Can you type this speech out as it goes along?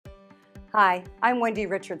Hi, I'm Wendy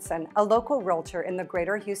Richardson, a local realtor in the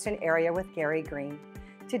greater Houston area with Gary Green.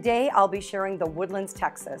 Today, I'll be sharing the Woodlands,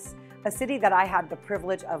 Texas, a city that I had the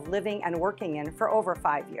privilege of living and working in for over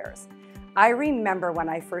 5 years. I remember when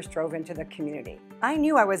I first drove into the community. I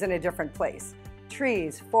knew I was in a different place.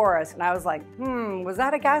 Trees, forest, and I was like, was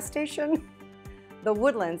that a gas station? The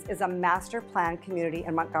Woodlands is a master planned community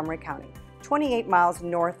in Montgomery County, 28 miles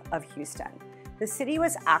north of Houston. The city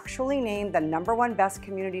was actually named the #1 best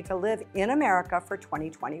community to live in America for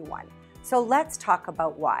 2021. So let's talk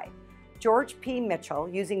about why. George P. Mitchell,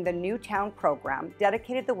 using the Newtown program,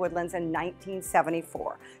 dedicated the Woodlands in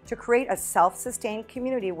 1974 to create a self-sustained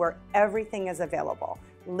community where everything is available.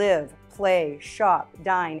 Live, play, shop,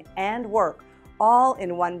 dine, and work, all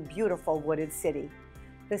in one beautiful wooded city.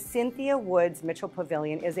 The Cynthia Woods Mitchell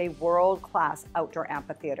Pavilion is a world-class outdoor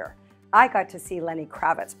amphitheater. I got to see Lenny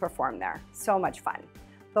Kravitz perform there. So much fun.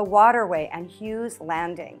 The Waterway and Hughes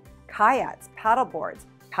Landing, kayaks, paddleboards,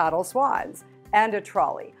 paddle swans, and a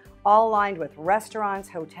trolley, all lined with restaurants,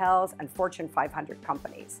 hotels, and Fortune 500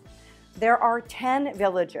 companies. There are 10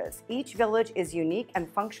 villages. Each village is unique and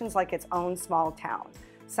functions like its own small town.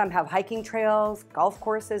 Some have hiking trails, golf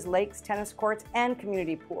courses, lakes, tennis courts, and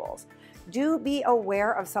community pools. Do be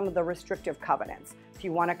aware of some of the restrictive covenants. If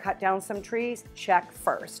you want to cut down some trees, check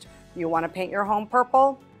first. You want to paint your home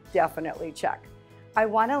purple? Definitely check. I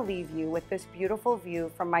want to leave you with this beautiful view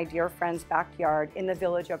from my dear friend's backyard in the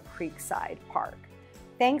village of Creekside Park.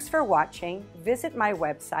 Thanks for watching. Visit my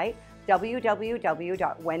website,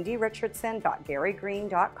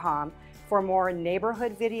 www.wendyrichandson.garygreen.com, for more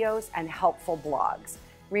neighborhood videos and helpful blogs.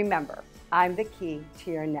 Remember, I'm the key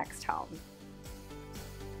to your next home.